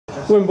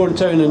Wimborne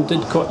Town and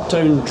Didcot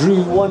Town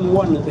drew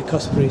 1-1 at the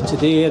Cuthbury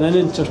today in an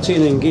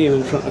entertaining game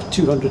in front of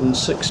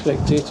 206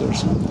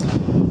 spectators.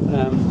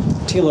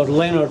 Taylor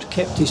Leonard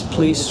kept his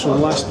place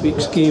from last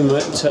week's game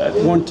at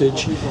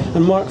Wantage,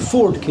 and Mark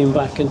Ford came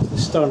back into the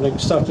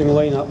starting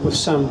lineup with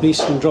Sam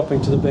Beeson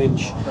dropping to the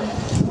bench.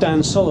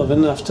 Dan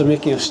Sullivan, after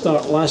making a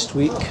start last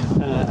week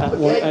at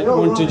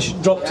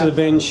Wantage, dropped to the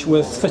bench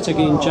with fit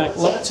again Jack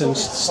Lupton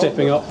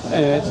stepping up,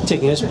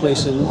 taking his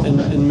place in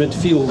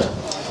midfield.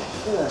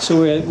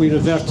 So we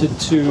reverted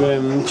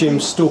to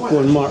James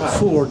Stoko and Mark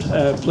Ford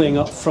playing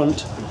up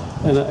front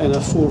in a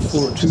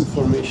 4-4-2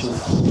 formation.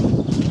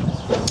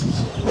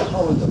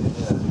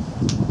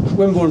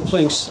 Wimborne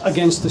playing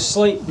against the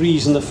slight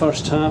breeze in the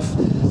first half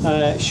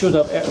showed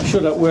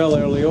up well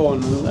early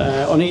on.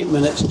 On 8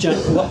 minutes, Jack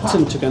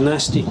Lupton took a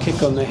nasty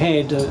kick on the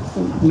head,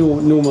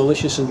 no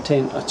malicious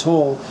intent at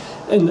all,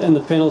 in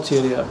the penalty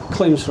area.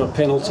 Claims for a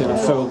penalty and a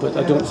foul, but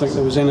I don't think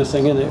there was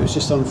anything in it. It was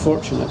just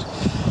unfortunate.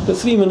 But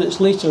 3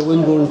 minutes later,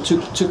 Wimborne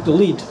took the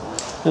lead,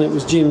 and it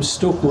was James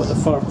Stoko at the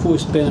far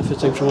post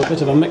benefiting from a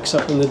bit of a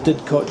mix-up in the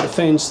Didcot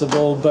defence. The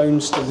ball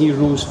bounced and he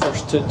rose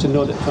first to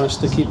nod it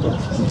past the keeper.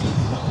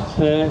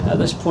 At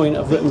this point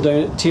I've written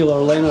down that Taylor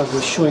Leonard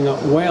was showing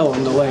up well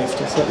on the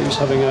left. I thought he was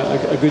having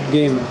a good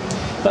game.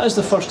 But as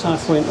the first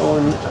half went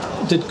on,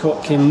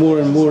 Didcot came more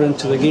and more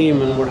into the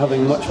game and were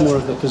having much more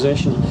of the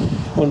possession.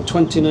 On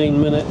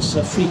 29 minutes,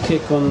 a free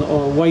kick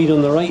wide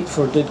on the right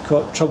for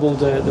Didcot troubled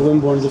the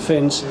Wimborne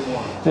defence,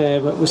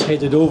 but was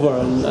headed over,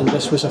 and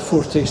this was a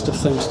foretaste of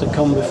things to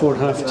come before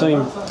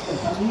half-time.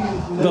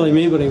 Billy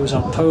Maybury was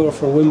a power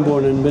for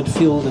Wimborne in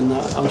midfield, and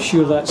I'm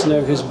sure that's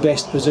now his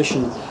best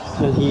position.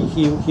 And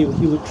he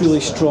looked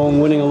really strong,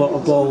 winning a lot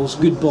of balls,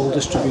 good ball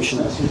distribution.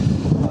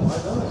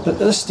 At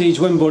this stage,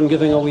 Wimborne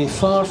giving away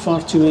far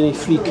too many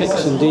free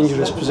kicks in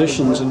dangerous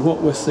positions, and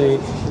what with the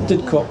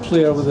Didcot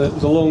player with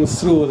the long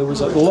throw, there was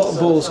a lot of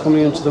balls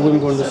coming into the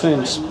Wimborne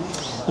defence.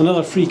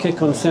 Another free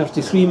kick on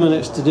 33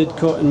 minutes to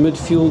Didcot in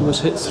midfield was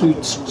hit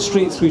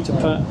straight through to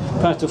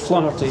Pat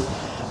O'Flaherty.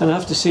 And I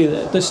have to say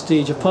that at this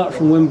stage, apart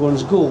from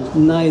Wimborne's goal,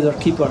 neither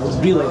keeper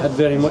really had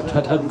very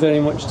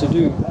much to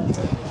do.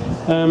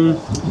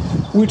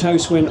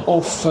 Woodhouse went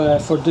off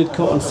for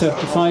Didcot on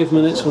 35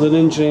 minutes with an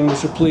injury and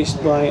was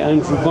replaced by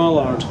Andrew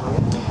Ballard.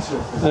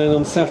 And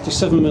on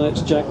 37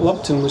 minutes, Jack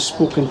Lupton was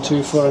spoken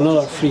to for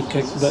another free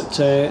kick, but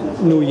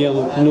no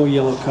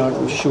yellow card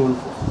was shown.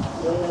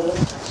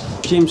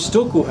 James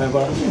Stoko,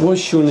 however, was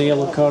shown a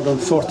yellow card on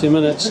 40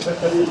 minutes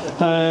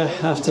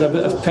after a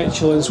bit of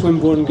petulance.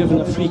 Wimborne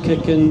given a free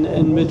kick in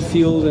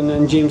midfield,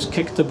 and James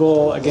kicked the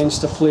ball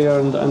against a player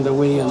and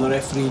away, and the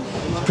referee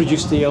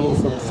produced the yellow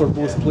for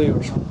both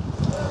players.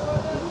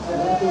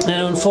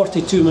 And on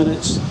 42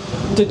 minutes,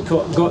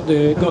 Didcot got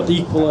the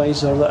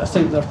equaliser that I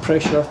think their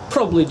pressure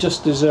probably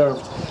just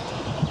deserved.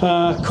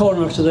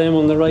 Corner to them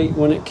on the right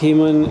when it came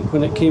in.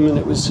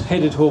 It was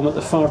headed home at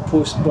the far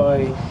post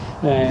by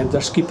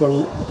their skipper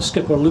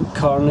Luke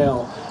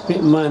Carnell.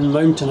 Great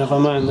mountain of a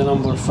man, the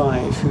number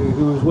 5,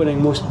 who was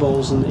winning most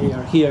balls in the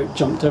air. He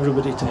out-jumped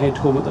everybody to head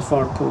home at the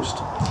far post.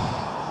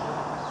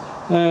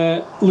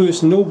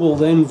 Lewis Noble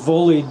then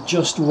volleyed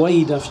just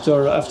wide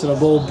after a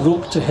ball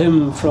broke to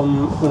him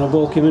when a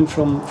ball came in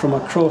from a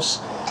cross,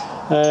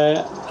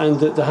 and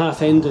the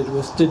half ended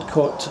with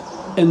Didcot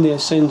in the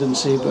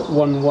ascendancy, but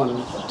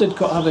 1-1.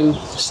 Didcot having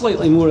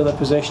slightly more of the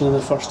possession in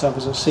the first half,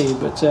 as I say,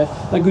 but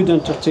a good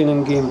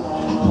entertaining game.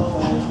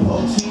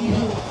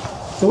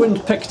 The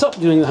wind picked up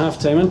during the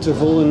half-time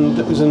interval, and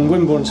it was in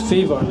Wimborne's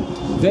favour.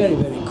 Very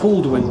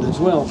cold wind as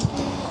well.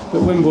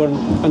 But Wimborne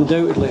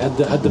undoubtedly had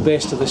the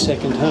best of the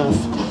second half.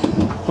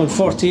 On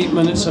 48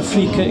 minutes, a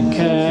free kick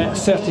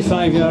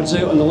 35 yards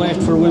out on the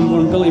left for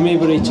Wimborne. Billy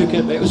Maybury took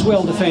it, but it was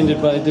well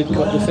defended by the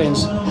Didcot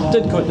defence.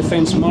 Didcot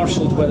defence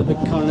marshalled by the big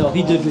Carnell.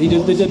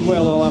 They did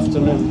well all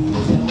afternoon.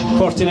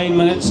 49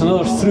 minutes,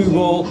 another through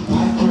ball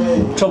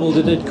troubled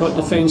the Didcot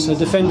defence. The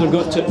defender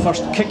got to it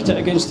first, kicked it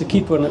against the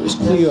keeper, and it was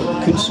clear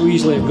it could so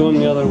easily have gone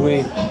the other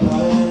way.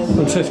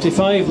 On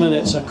 55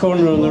 minutes, a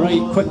corner on the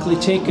right, quickly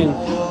taken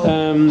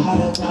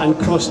and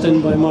crossed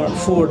in by Mark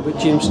Ford, but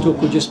James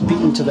Stoko just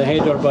beaten to the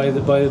header by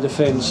the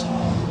defence.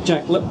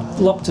 Jack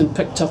Lupton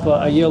picked up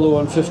a yellow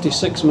on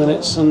 56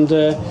 minutes, and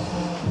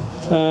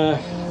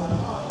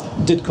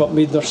Didcot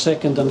made their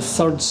second and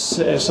third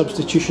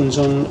substitutions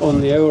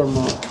on the hour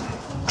mark.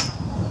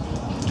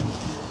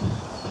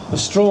 A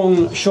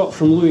strong shot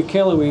from Louis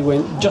Kellaway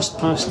went just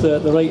past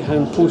the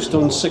right-hand post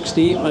on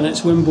 68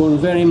 minutes. Wimborne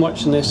very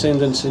much in the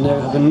ascendancy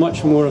now, having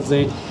much more of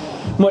the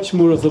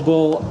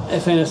ball.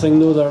 If anything,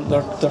 though,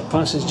 their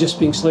passes just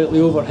being slightly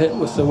overhit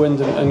with the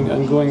wind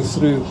and going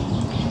through.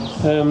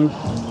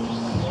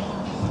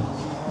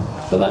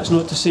 But that's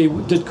not to say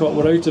Didcot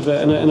were out of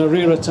it. In a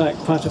rare attack,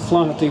 Pat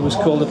O'Flaherty was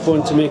called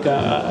upon to make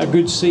a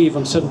good save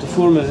on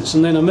 74 minutes,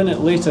 and then a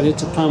minute later he had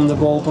to palm the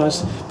ball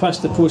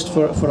past the post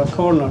for a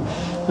corner,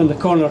 and the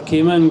corner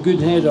came in, good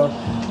header.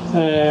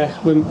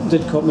 When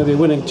Didcot maybe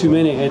winning too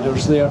many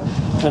headers there,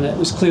 and it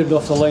was cleared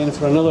off the line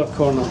for another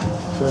corner.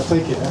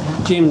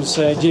 James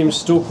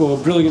Stoko,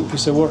 a brilliant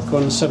piece of work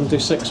on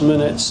 76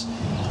 minutes.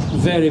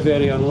 very,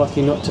 very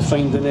unlucky not to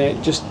find the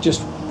net,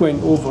 just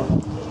went over.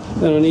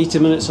 Then on 80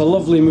 minutes, a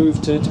lovely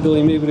move to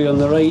Billy Maybury on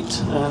the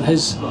right, and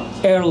his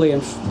early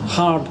and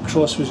hard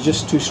cross was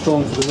just too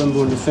strong for the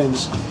Wimborne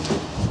defence.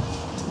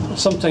 I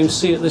sometimes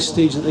say at this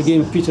stage that the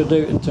game petered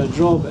out into a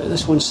draw, but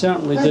this one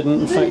certainly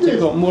didn't. In fact, it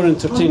got more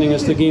entertaining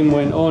as the game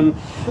went on.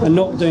 A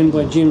knockdown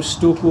by James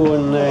Stocco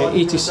in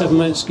 87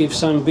 minutes gave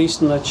Sam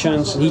Baston a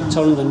chance, and he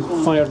turned and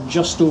fired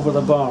just over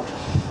the bar.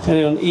 And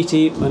then on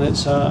 88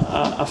 minutes,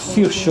 a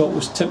fierce shot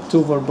was tipped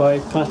over by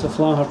Pat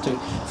O'Flaherty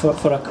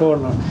for a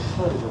corner.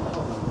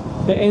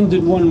 It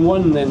ended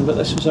 1-1 then, but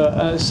this was,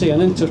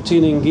 an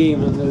entertaining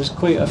game, and there was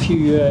quite a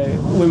few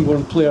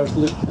Wimborne players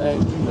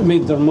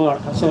made their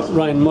mark. I thought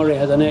Ryan Murray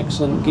had an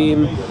excellent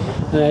game.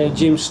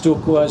 James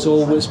Stocco, as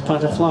always.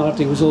 Pat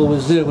O'Flaherty was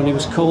always there when he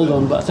was called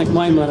on, but I think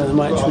my man of the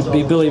match would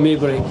be Billy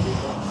Maybury.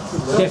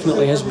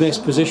 Definitely his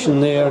best position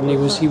there, and he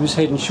was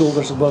head and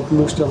shoulders above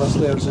most other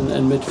players in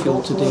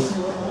midfield today.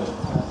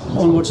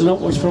 Onwards and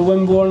upwards for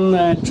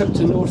Wimborne. Trip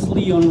to North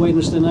Lee on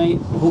Wednesday night.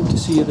 Hope to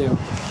see you there.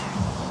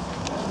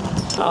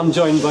 I'm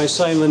joined by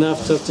Simon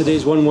after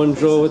today's 1-1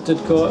 draw with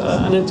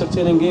Didcot. An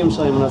entertaining game,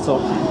 Simon, I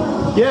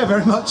thought. Yeah,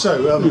 very much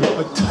so.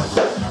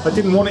 I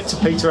didn't want it to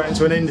peter out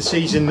into an end of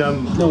season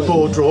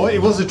bore draw.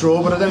 It was a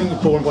draw, but I don't think it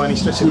was boring by any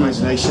stretch of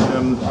imagination.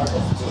 I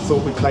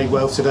thought we played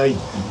well today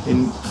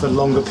for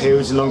longer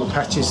periods and longer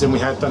patches than we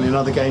had done in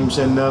other games.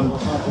 And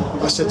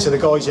I said to the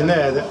guys in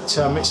there that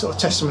it's sort of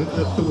testament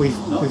that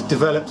we've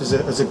developed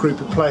as a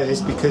group of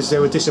players, because they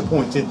were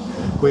disappointed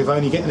with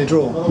only getting a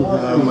draw.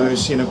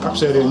 Whereas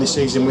perhaps earlier in the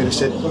season we'd have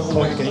said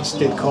point against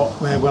Didcot,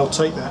 well,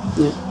 take that.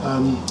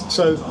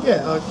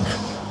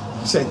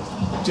 I said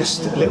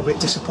just a little bit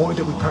disappointed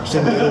that we perhaps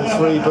didn't get all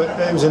three, but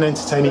it was an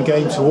entertaining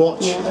game to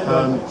watch.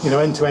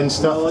 End-to-end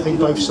stuff. I think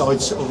both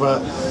sides sort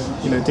of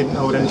didn't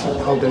hold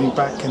anything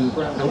back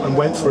and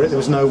went for it. There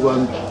was no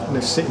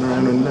sitting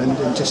around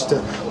and just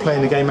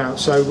playing the game out.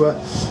 So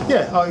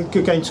a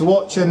good game to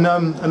watch, and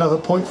another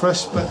point for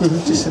us, but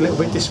just a little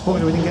bit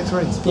disappointed we didn't get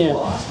three.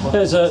 Yeah,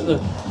 there's a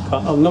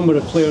number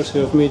of players who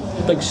have made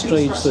big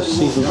strides this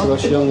season for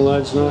us young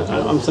lads, and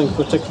I'm thinking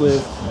particularly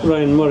of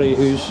Ryan Murray,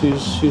 who's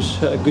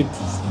hit a good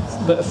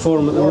bit of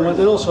form at the moment,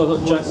 and also I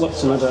thought Jack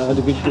Lupton had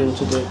a good game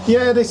today.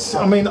 Yeah, as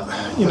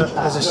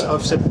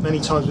I've said many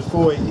times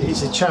before,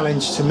 it's a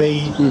challenge to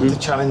me to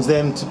challenge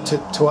them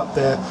to up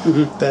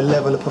their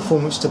level of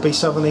performance to be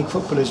Southern League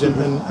footballers,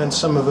 and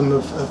some of them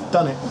have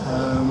done it,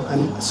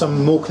 and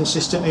some more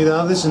consistently than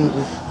others, and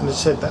as I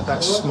said,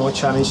 that's my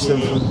challenge to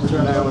them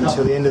from now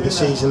until the end of the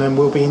season, and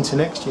we'll be into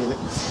next year.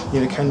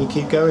 That can you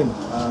keep going?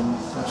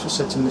 I just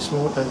said to them this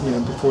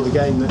morning, before the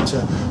game, that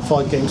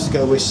 5 games to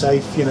go, we're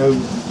safe.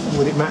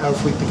 Would it matter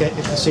if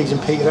the season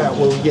petered out?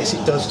 Well, yes,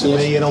 it does to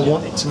me, and I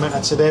want it to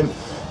matter to them,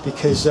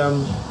 because I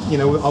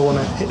want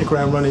to hit the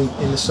ground running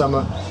in the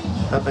summer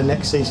and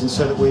next season,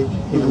 so that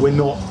we're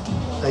not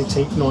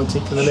 18th,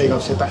 19th in the league.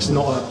 I've said that's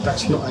not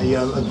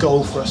a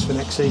goal for us for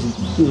next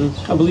season.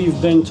 I believe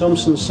Ben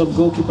Thompson's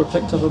sub-goalkeeper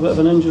picked up a bit of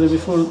an injury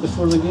before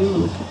the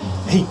game.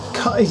 He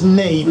cut his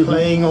knee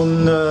playing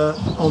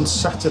on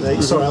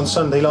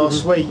Sunday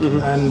last week,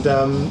 and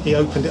he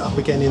opened it up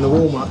again in the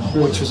warm-up,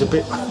 which was a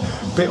bit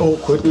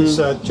awkward, because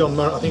John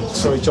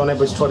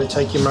Edwards tried to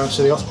take him round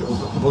to the hospital,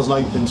 but it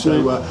wasn't open.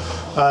 So we'll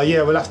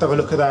have to have a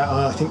look at that.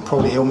 I think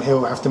probably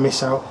he'll have to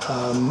miss out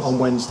on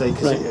Wednesday,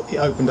 because it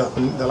opened up,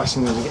 and the last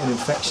thing was to get an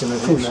infection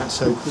and that.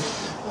 So.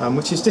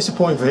 Which is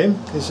disappointing for him,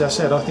 because as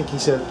I said, I think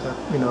he's a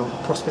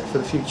prospect for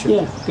the future.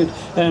 Yeah, good.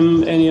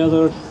 Any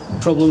other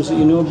problems that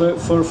you know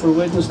about for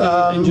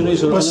Wednesday?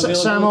 Injuries or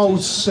Sam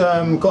Old's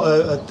got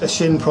a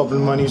shin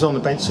problem when he was on the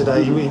bench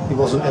today. He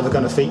wasn't ever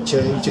going to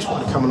feature. He just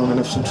wanted to come along and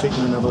have some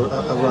treatment and have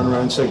a run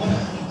around. So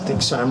I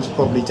think Sam's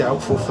probably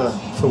doubtful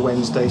for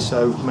Wednesday.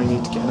 So may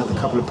need to get another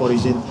couple of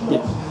bodies in.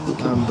 Yeah.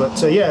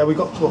 Okay. We've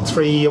got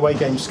 3 away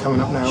games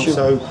coming up now. Sure.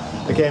 So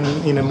again,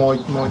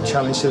 my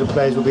challenge to the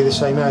players will be the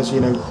same as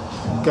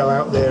go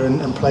out there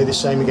and play the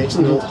same against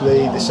North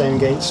Lee, the same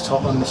against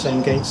Tottenham, the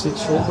same against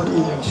Shortwood.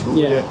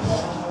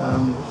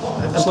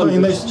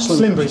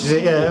 Slimbridge, is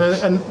it?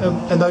 Yeah,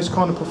 and those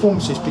kind of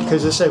performances,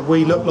 because as I said,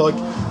 we look like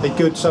a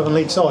good Southern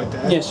League side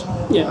there. Yes.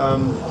 Yeah.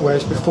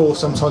 Whereas before,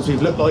 sometimes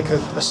we've looked like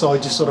a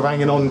side just sort of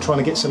hanging on and trying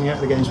to get something out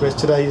of the games. Whereas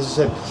today, as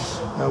I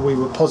said, we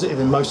were positive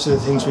in most of the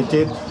things we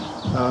did.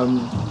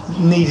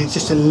 Needed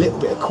just a little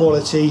bit of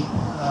quality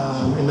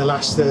in the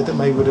last third that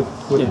maybe would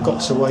have got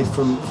us away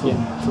from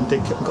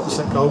Didcot and got us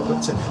that goal,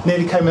 but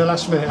nearly came in the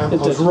last minute. I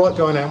was right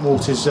behind Ant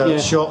Walter's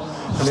shot,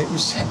 and it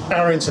was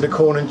arrow into the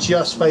corner and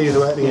just faded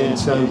away at the end.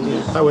 So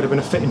that would have been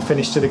a fitting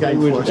finish to the game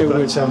for us.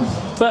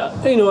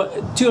 But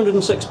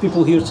 206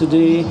 people here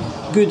today,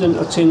 good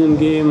entertaining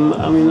game.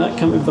 I mean, that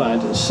can't be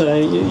bad. It's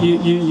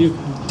you've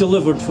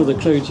delivered for the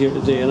crowd here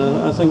today, and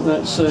I think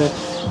that's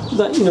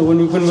when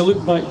we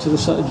look back to the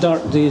sort of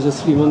dark days of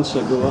 3 months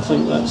ago, I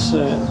think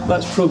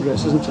that's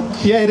progress, isn't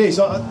it? Yeah, it is.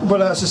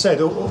 Well, as I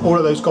said, all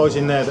of those guys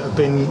in there that have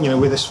been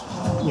with us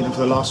for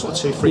the last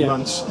 2-3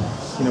 months,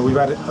 You know, we've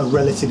had a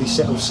relatively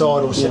settled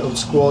side or settled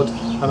squad,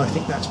 and I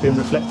think that's been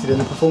reflected in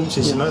the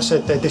performances. And like I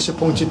said, they're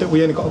disappointed that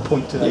we only got a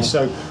point today.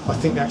 So I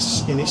think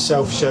that's in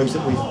itself shows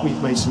that we've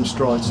made some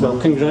strides.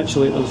 Well,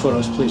 congratulate them for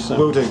us, please, Sam.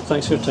 Will do.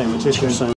 Thanks for your time. Cheers.